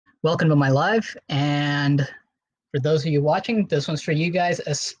Welcome to my live. And for those of you watching, this one's for you guys,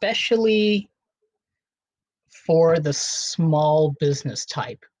 especially for the small business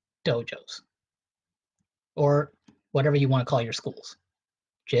type dojos or whatever you want to call your schools,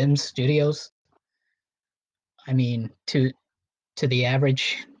 gyms, studios. I mean, to the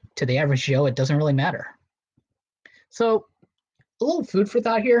average Joe, it doesn't really matter. So, a little food for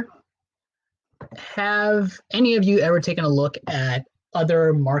thought here. Have any of you ever taken a look at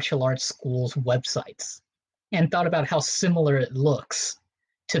other martial arts schools' websites and thought about how similar it looks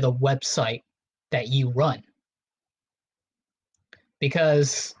to the website that you run?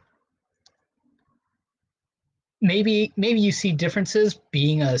 Because maybe you see differences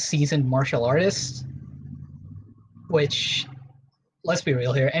being a seasoned martial artist, which, let's be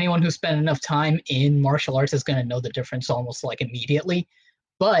real here, anyone who spent enough time in martial arts is going to know the difference almost like immediately.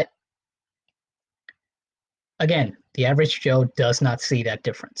 But again, the average Joe does not see that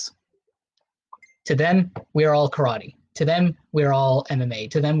difference. To them, we are all karate. To them, we're all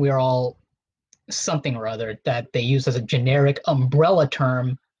MMA. To them, we're all something or other that they use as a generic umbrella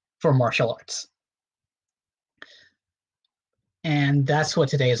term for martial arts. And that's what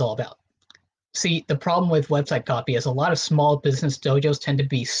today is all about. See, the problem with website copy is a lot of small business dojos tend to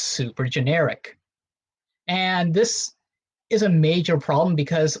be super generic. And this is a major problem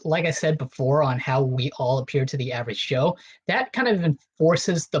because, like I said before, on how we all appear to the average Joe, that kind of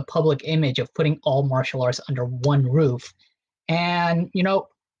enforces the public image of putting all martial arts under one roof. And, you know,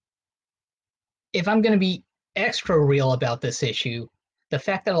 if I'm going to be extra real about this issue, the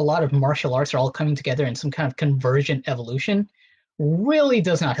fact that a lot of martial arts are all coming together in some kind of convergent evolution really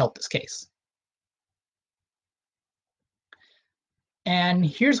does not help this case. And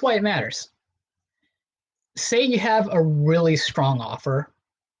here's why it matters. Say you have a really strong offer,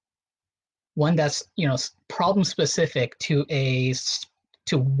 one that's, you know, problem specific to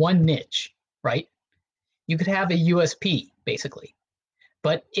one niche, right? You could have a USP basically.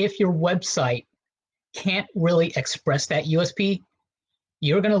 But if your website can't really express that USP,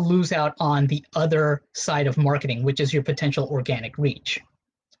 you're going to lose out on the other side of marketing, which is your potential organic reach.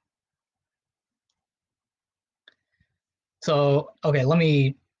 So, okay, let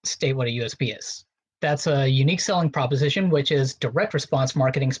me state what a USP is. That's a unique selling proposition, which is direct response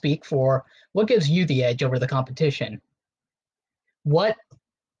marketing speak for what gives you the edge over the competition.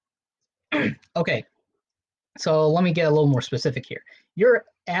 Okay, so let me get a little more specific here. Your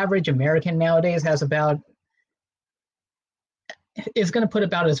average American nowadays is going to put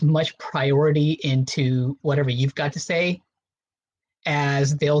about as much priority into whatever you've got to say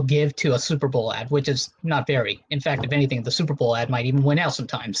as they'll give to a Super Bowl ad, which is not very. In fact, if anything, the Super Bowl ad might even win out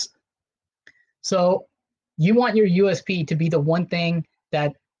sometimes. So you want your USP to be the one thing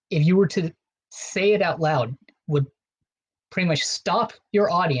that, if you were to say it out loud, would pretty much stop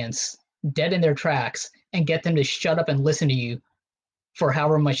your audience dead in their tracks and get them to shut up and listen to you for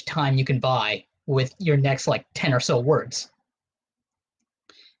however much time you can buy with your next like 10 or so words.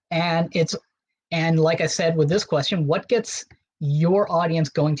 And like I said with this question, what gets your audience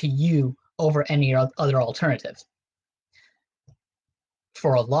going to you over any other alternative?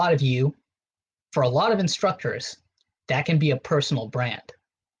 For a lot of you, for a lot of instructors, that can be a personal brand.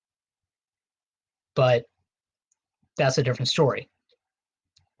 But that's a different story.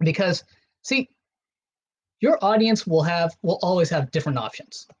 Because, see, your audience will always have different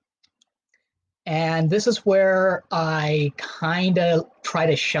options. And this is where I kind of try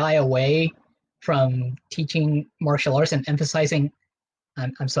to shy away from teaching martial arts and emphasizing,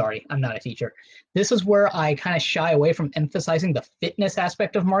 I'm sorry, I'm not a teacher. This is where I kind of shy away from emphasizing the fitness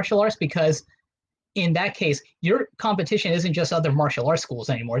aspect of martial arts, because in that case, your competition isn't just other martial arts schools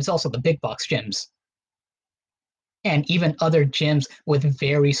anymore. It's also the big box gyms. And even other gyms with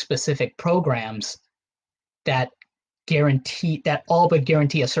very specific programs that all but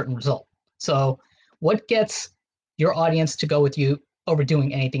guarantee a certain result. So what gets your audience to go with you over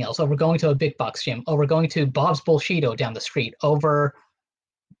doing anything else, over going to a big box gym, over going to Bob's Bullshido down the street, over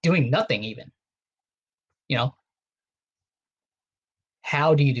doing nothing even? You know,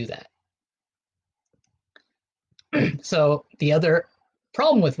 how do you do that? So the other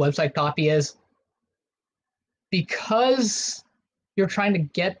problem with website copy is, because you're trying to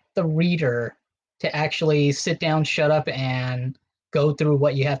get the reader to actually sit down, shut up, and go through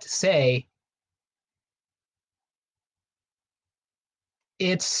what you have to say,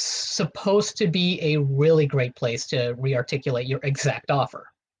 it's supposed to be a really great place to re-articulate your exact offer.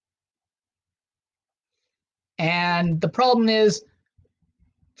 And the problem is,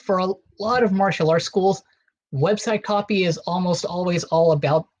 for a lot of martial arts schools, website copy is almost always all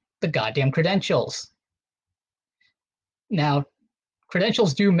about the goddamn credentials. Now,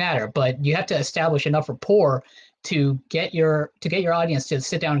 credentials do matter, but you have to establish enough rapport to get your audience to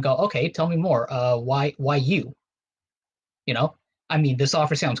sit down and go, okay, tell me more. Why you? You know, I mean, this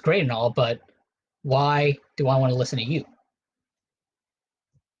offer sounds great and all, but why do I want to listen to you?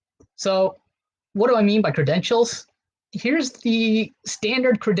 So, what do I mean by credentials? Here's the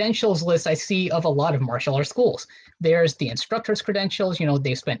standard credentials list I see of a lot of martial arts schools. There's the instructor's credentials. You know,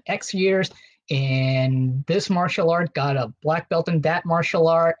 they spent X years in this martial art, got a black belt in that martial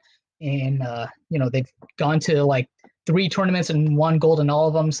art, and you know, they've gone to like 3 tournaments and won gold in all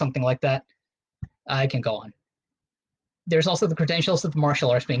of them, something like that. I can go on. There's also the credentials of the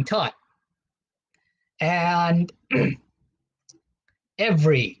martial arts being taught. And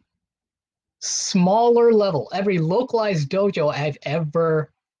every smaller level, every localized dojo I've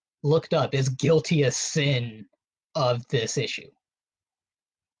ever looked up is guilty as sin of this issue.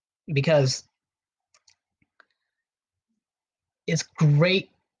 Because it's great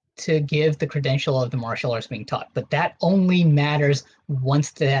to give the credential of the martial arts being taught, but that only matters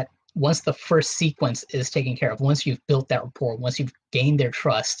once the first sequence is taken care of, once you've built that rapport, once you've gained their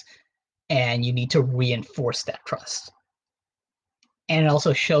trust, and you need to reinforce that trust. And it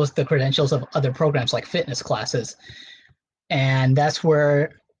also shows the credentials of other programs like fitness classes. And that's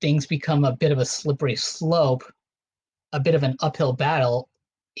where things become a bit of a slippery slope, a bit of an uphill battle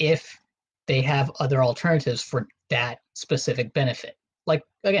if they have other alternatives for that specific benefit. Like,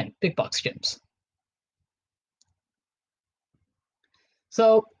 again, big box gyms.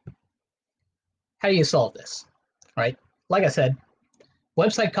 So how do you solve this, right? Like I said,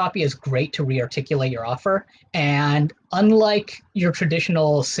 website copy is great to re-articulate your offer. And unlike your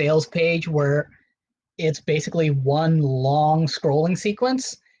traditional sales page where it's basically one long scrolling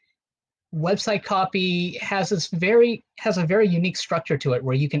sequence, website copy has a very unique structure to it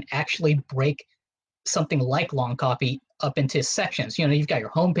where you can actually break something like long copy up into sections. You know, you've got your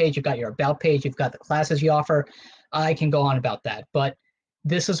home page, you've got your about page, you've got the classes you offer. I can go on about that, but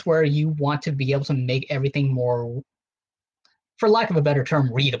this is where you want to be able to make everything more, for lack of a better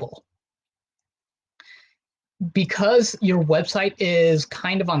term, readable. Because your website is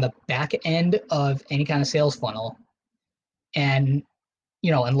kind of on the back end of any kind of sales funnel, and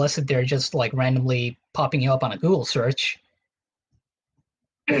you know, unless they're just like randomly popping you up on a Google search,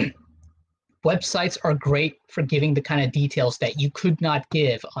 websites are great for giving the kind of details that you could not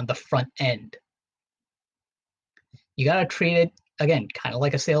give on the front end. You got to treat it, again, kind of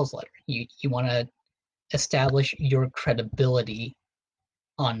like a sales letter. You want to establish your credibility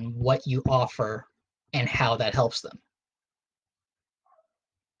on what you offer and how that helps them.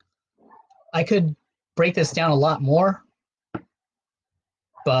 I could break this down a lot more,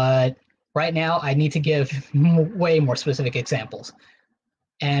 but right now I need to give way more specific examples.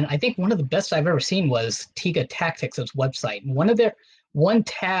 And I think one of the best I've ever seen was Tiga Tactics' website. One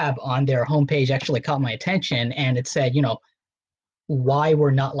tab on their homepage actually caught my attention, and it said, you know, why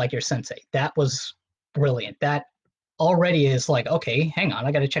we're not like your sensei. That was brilliant. That already is like, okay, hang on,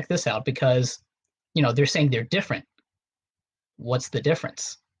 I got to check this out because, you know, they're saying they're different. What's the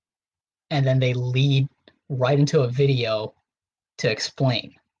difference? And then they lead right into a video to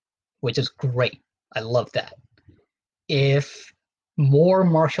explain, which is great. I love that. If more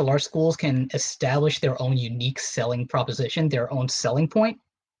martial arts schools can establish their own unique selling proposition, their own selling point,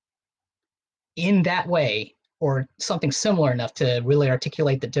 in that way, or something similar enough to really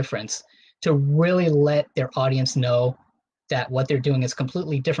articulate the difference, to really let their audience know that what they're doing is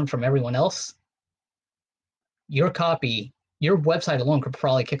completely different from everyone else, your copy, your website alone could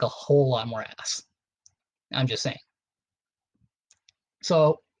probably kick a whole lot more ass. I'm just saying.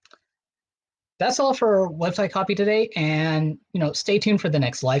 So that's all for website copy today, and you know, stay tuned for the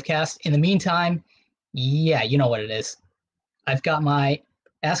next live cast. In the meantime, yeah, you know what it is. I've got my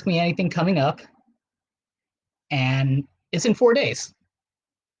Ask Me Anything coming up, and it's in 4 days.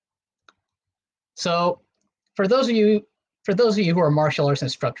 So for those of you who are martial arts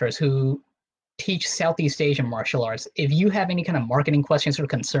instructors who teach Southeast Asian martial arts, if you have any kind of marketing questions or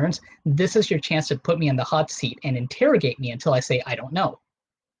concerns, this is your chance to put me in the hot seat and interrogate me until I say I don't know.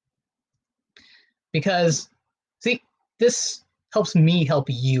 Because, see, this helps me help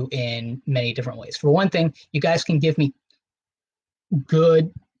you in many different ways. For one thing, you guys can give me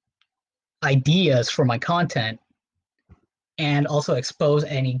good ideas for my content and also expose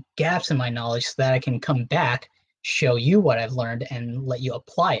any gaps in my knowledge so that I can come back, show you what I've learned, and let you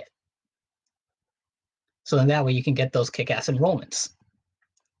apply it. So then that way you can get those kick-ass enrollments.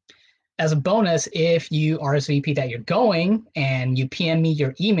 As a bonus, if you RSVP that you're going and you PM me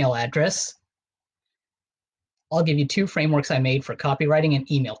your email address, I'll give you 2 frameworks I made for copywriting and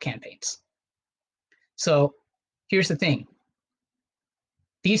email campaigns. So here's the thing.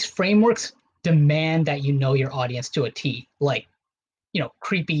 these frameworks demand that you know your audience to a T, like,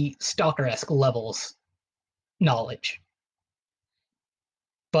 creepy stalker-esque levels knowledge.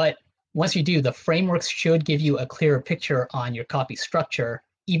 But once you do, the frameworks should give you a clearer picture on your copy structure,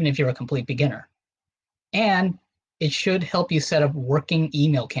 even if you're a complete beginner. And it should help you set up working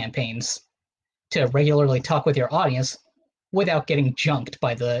email campaigns to regularly talk with your audience without getting junked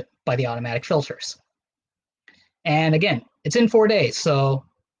by the automatic filters. And again, it's in 4 days, so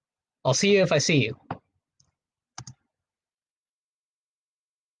I'll see you if I see you.